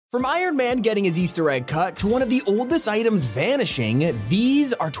From Iron Man getting his Easter egg cut to one of the oldest items vanishing,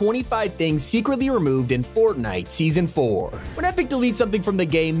 these are 25 things secretly removed in Fortnite Season 4. When Epic deletes something from the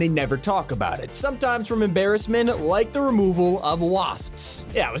game, they never talk about it, sometimes from embarrassment, like the removal of wasps.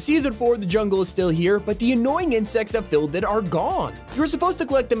 Yeah, with Season 4, the jungle is still here, but the annoying insects that filled it are gone. You were supposed to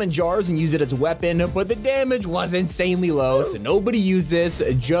collect them in jars and use it as a weapon, but the damage was insanely low, so nobody used this,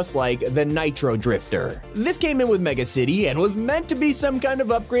 just like the Nitro Drifter. This came in with Mega City and was meant to be some kind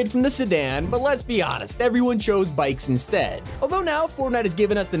of upgrade from the sedan, but let's be honest, everyone chose bikes instead. Although now Fortnite has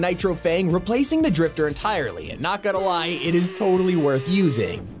given us the Nitro Fang, replacing the Drifter entirely, and not gonna lie, it is totally worth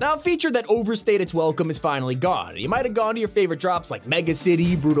using. Now, a feature that overstayed its welcome is finally gone. You might have gone to your favorite drops like Mega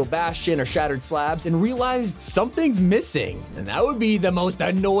City, Brutal Bastion, or Shattered Slabs and realized something's missing, and that would be the most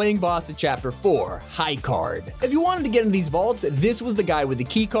annoying boss of Chapter 4, High Card. If you wanted to get into these vaults, this was the guy with the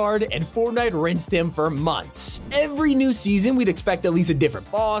key card, and Fortnite rinsed him for months. Every new season, we'd expect at least a different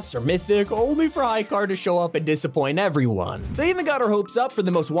boss or mythic, only for High Card to show up and disappoint everyone. They even got our hopes up for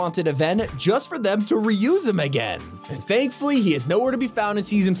the Most Wanted event just for them to reuse him again. And thankfully, he is nowhere to be found in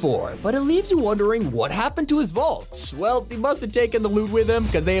Season 4, but it leaves you wondering what happened to his vaults. Well, he must have taken the loot with him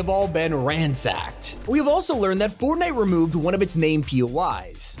because they have all been ransacked. We have also learned that Fortnite removed one of its named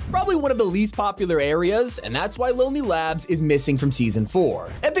POIs, probably one of the least popular areas, and that's why Lonely Labs is missing from Season 4.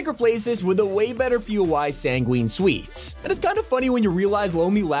 Epic replaced this with a way better POI, Sanguine Suites. And it's kind of funny when you realize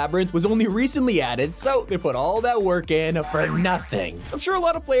Lonely Labyrinth was only recently added, so they put all that work in for nothing. I'm sure a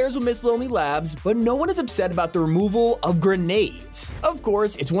lot of players will miss Lonely Labs, but no one is upset about the removal of grenades. Of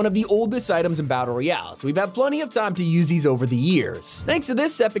course, it's one of the oldest items in Battle Royale, so we've had plenty of time to use these over the years. Thanks to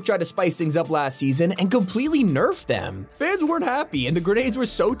this, Epic tried to spice things up last season and completely nerfed them. Fans weren't happy, and the grenades were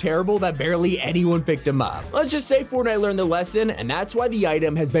so terrible that barely anyone picked them up. Let's just say Fortnite learned their lesson, and that's why the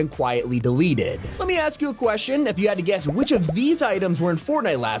item has been quietly deleted. Let me ask you a question. If you had to guess which of these items were in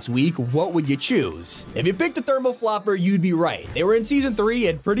Fortnite last week, what would you choose? If you picked the thermal flopper, you'd be right. They were in Season 3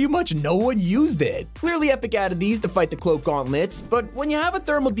 and pretty much no one used it. Clearly Epic added these to fight the cloak gauntlets, but when you have a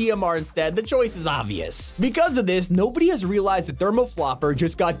thermal DMR instead, the choice is obvious. Because of this, nobody has realized the thermal flopper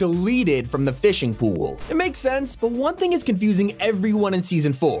just got deleted from the fishing pool. It makes sense, but one thing is confusing everyone in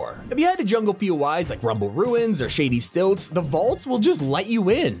Season 4. If you head to jungle POIs like Rumble Ruins or Shady Stilts, the vaults will just let you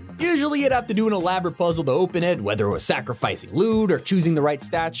in. Usually you'd have to do an elaborate puzzle to open it, whether it was sacrificing loot or choosing the right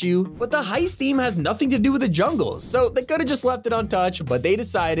statue, but the heist theme has nothing to do with the jungles, so they could have just left it untouched, but they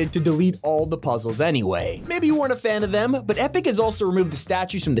decided to delete all the puzzles anyway. Maybe you weren't a fan of them, but Epic has also removed the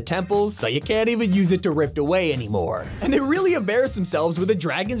statues from the temples, so you can't even use it to rift away anymore. And they really embarrassed themselves with the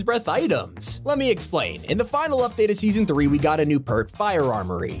Dragon's Breath items. Let me explain. In the final update of Season 3, we got a new perk, Fire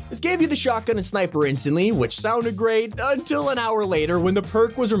Armory. This gave you the shotgun and sniper instantly, which sounded great until an hour later when the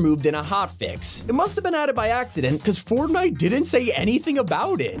perk was removed in a hotfix. It must have been added by accident because Fortnite didn't say anything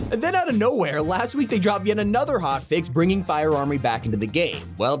about it. And then out of nowhere, last week they dropped yet another hotfix bringing Fire Armory back into the game.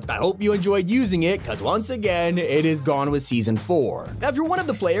 Well, I hope you enjoyed using it because once again, it is gone with Season 4. Now, if you're one of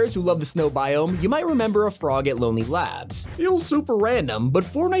the players who love the snow biome, you might remember a frog at Lonely Labs. Feels super random, but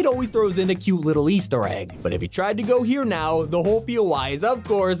Fortnite always throws in a cute little Easter egg. But if you tried to go here now, the whole POI is of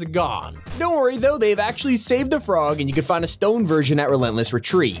course gone. Don't worry though, they've actually saved the frog and you can find a stone version at Relentless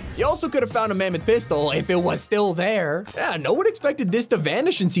Retreat. You also could have found a mammoth pistol if it was still there. Yeah, no one expected this to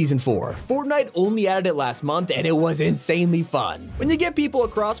vanish in Season 4. Fortnite only added it last month and it was insanely fun. When you get people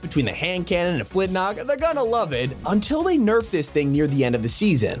across between the hand cannon and a flint-knock, they're gonna love it until they nerf this thing near the end of the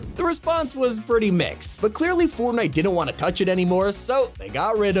season. The response was pretty mixed, but clearly Fortnite didn't want to touch it anymore, so they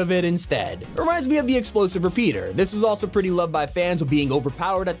got rid of it instead. It reminds me of the explosive repeater. This was also pretty loved by fans with being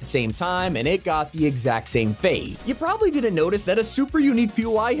overpowered at the same time, and it got the exact same fate. You probably didn't notice that a super unique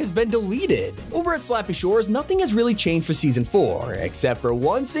POI has been deleted. Over at Slappy Shores, nothing has really changed for Season 4, except for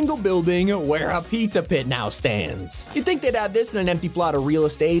one single building where a pizza pit now stands. You'd think they'd add this in an empty plot of real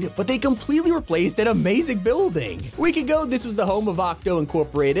estate, but they completely replaced an amazing building. A week ago, this was the home of Octo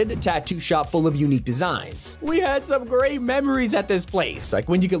Incorporated, a tattoo shop full of unique designs. We had some great memories at this place, like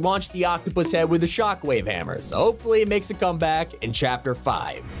when you could launch the octopus head with a shockwave hammer, so hopefully it makes a comeback in Chapter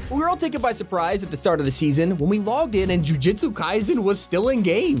 5. We were all taken by surprise at the start of the season when we logged in and Jujutsu Kaisen was still in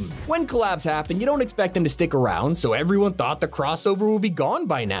game. When collabs happen, you don't expect them to stick around, so everyone thought the crossover would be gone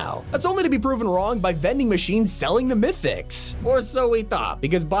by now. That's only to be proven wrong by vending machines selling the mythics. Or so we thought,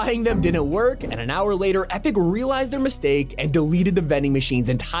 because buying them didn't work, and an hour later, Epic realized their mistake and deleted the vending machines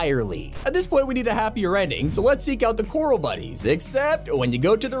entirely. At this point, we need a happier ending, so let's seek out the Coral Buddies, except when you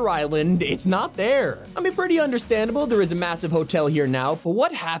go to their island, it's not there. I mean, pretty understandable, there is a massive hotel here now, but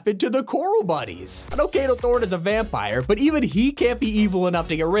what happened to the Coral Buddies? I know Kato Thorne is a vampire, but even he can't be evil enough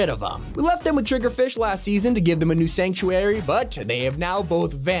to get rid of them. We left them with Triggerfish last season to give them a new sanctuary, but they they have now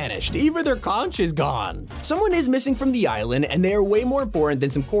both vanished. Even their conch is gone. Someone is missing from the island, and they are way more important than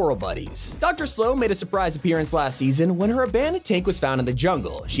some coral buddies. Dr. Slow made a surprise appearance last season when her abandoned tank was found in the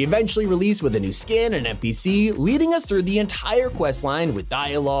jungle. She eventually released with a new skin and NPC, leading us through the entire questline with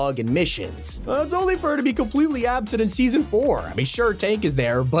dialogue and missions. It's only for her to be completely absent in Season 4. I mean, sure, Tank is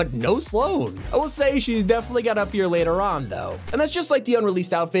there, but no Sloan. I will say she's definitely got up here later on, though. And that's just like the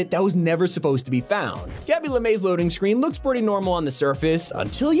unreleased outfit that was never supposed to be found. Gabby LeMay's loading screen looks pretty normal on the surface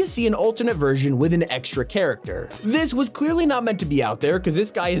until you see an alternate version with an extra character. This was clearly not meant to be out there because this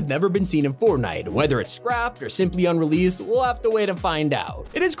guy has never been seen in Fortnite. Whether it's scrapped or simply unreleased, we'll have to wait and find out.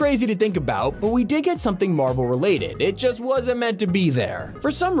 It is crazy to think about, but we did get something Marvel related. It just wasn't meant to be there. For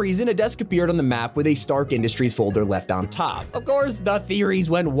some reason, a desk appeared on the map with a Stark Industries folder left on top. Of course, the theories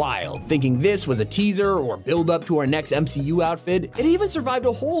went wild, thinking this was a teaser or build up to our next MCU outfit. It even survived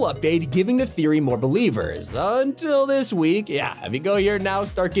a whole update, giving the theory more believers. Until this week, yeah, if you go here now,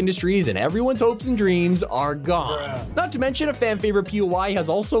 Stark Industries and everyone's hopes and dreams are gone. Not to mention a fan favorite POI has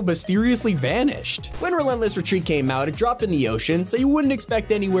also mysteriously vanished. When Relentless Retreat came out, it dropped in the ocean, so you wouldn't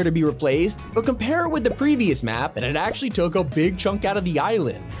expect anywhere to be replaced, but compare it with the previous map and it actually took a big chunk out of the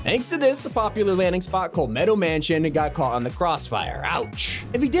island. Thanks to this, a popular landing spot called Meadow Mansion got caught on the crossfire. Ouch.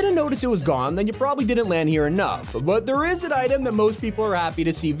 If you didn't notice it was gone, then you probably didn't land here enough, but there is an item that most people are happy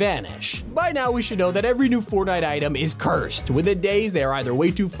to see vanish. By now we should know that every new Fortnite item is cursed. Within days, they are either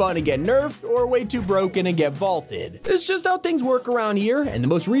way too fun and get nerfed or way too broken and get vaulted. It's just how things work around here, and the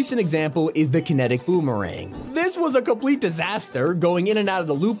most recent example is the kinetic boomerang. This was a complete disaster, going in and out of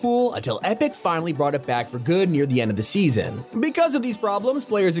the loot pool until Epic finally brought it back for good near the end of the season. Because of these problems,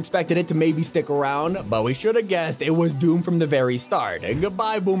 players expected it to maybe stick around, but we should have guessed it was doomed from the very start. And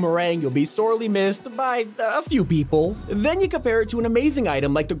goodbye boomerang, you'll be sorely missed by a few people. Then you compare it to an amazing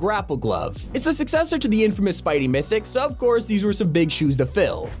item like the grapple glove. It's the successor to the infamous Spidey Mythics, so of course these were some big shoes to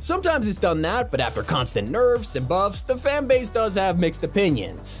fill. Sometimes it's done that, but after constant nerfs and buffs, the fanbase does have mixed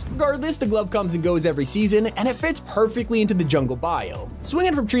opinions. Regardless, the glove comes and goes every season, and it fits perfectly into the jungle biome.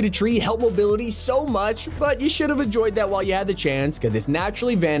 Swinging from tree to tree helped mobility so much, but you should have enjoyed that while you had the chance, because it's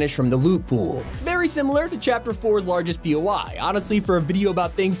naturally vanished from the loot pool. Very similar to Chapter 4's largest POI. Honestly, for a video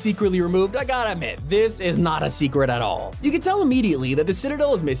about things secretly removed, I gotta admit, this is not a secret at all. You can tell immediately that the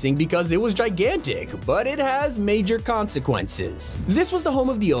Citadel is missing because it was gigantic, but it has major consequences. This was the home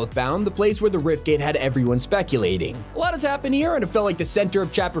of the Oathbound, the place where the Riftgate had everyone speculating. A lot has happened here, and it felt like the center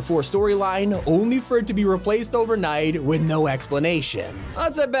of Chapter 4 storyline, only for it to be replaced overnight with no explanation.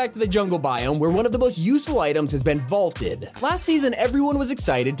 Let's head back to the jungle biome, where one of the most useful items has been vaulted. Last season, everyone was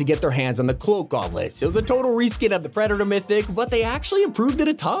excited to get their hands on the cloak gauntlets. It was a total reskin of the Predator Mythic, but they actually improved it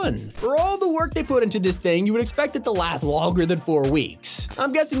a ton. For all the work they put into this thing, you would expect it to last longer than 4 weeks.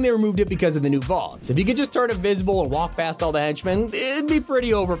 I'm guessing they removed it because of the new vaults. If you could just turn it visible and walk past all the henchmen, it'd be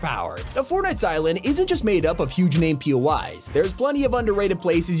pretty overpowered. Now, Fortnite's island isn't just made up of huge name POIs. There's plenty of underrated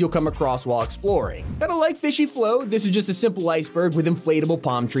places you'll come across while exploring. Kinda like Fishy Flow, this is just a simple iceberg with inflatable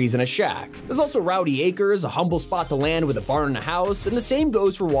palm trees and a shack. There's also Rowdy Acres, a humble spot to land with a barn and a house, and the same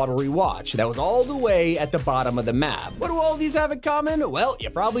goes for Watery Watch. That was all the way at the bottom of the map. What do all these have in common? Well, you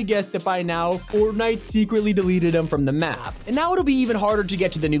probably guessed it by now. Fortnite secretly deleted them from the map. And now it'll be even harder to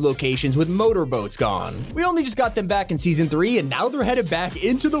get to the new locations with motorboats gone. We only just got them back in Season 3, and now they're headed back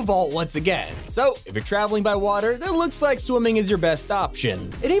into the vault once again. So, if you're traveling by water, it looks like swimming is your best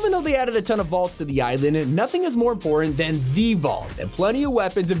option. And even though they added a ton of vaults to the island, nothing is more important than the vault, and plenty of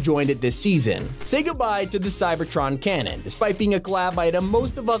weapons have joined it this season. Say goodbye to the Cybertron cannon. Despite being a collab item,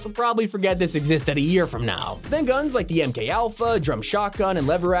 most of us will probably forget this existed a year from now. Then guns like the MK Alpha, drum shotgun, and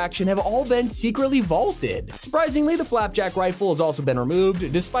lever action have all been secretly vaulted. Surprisingly, the Flapjack rifle has also been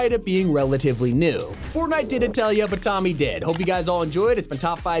removed, despite it being relatively new. Fortnite didn't tell you, but Tommy did. Hope you guys all enjoyed. It's been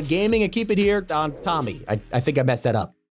Top 5 Gaming, and keep it here on Tommy. I think I messed that up.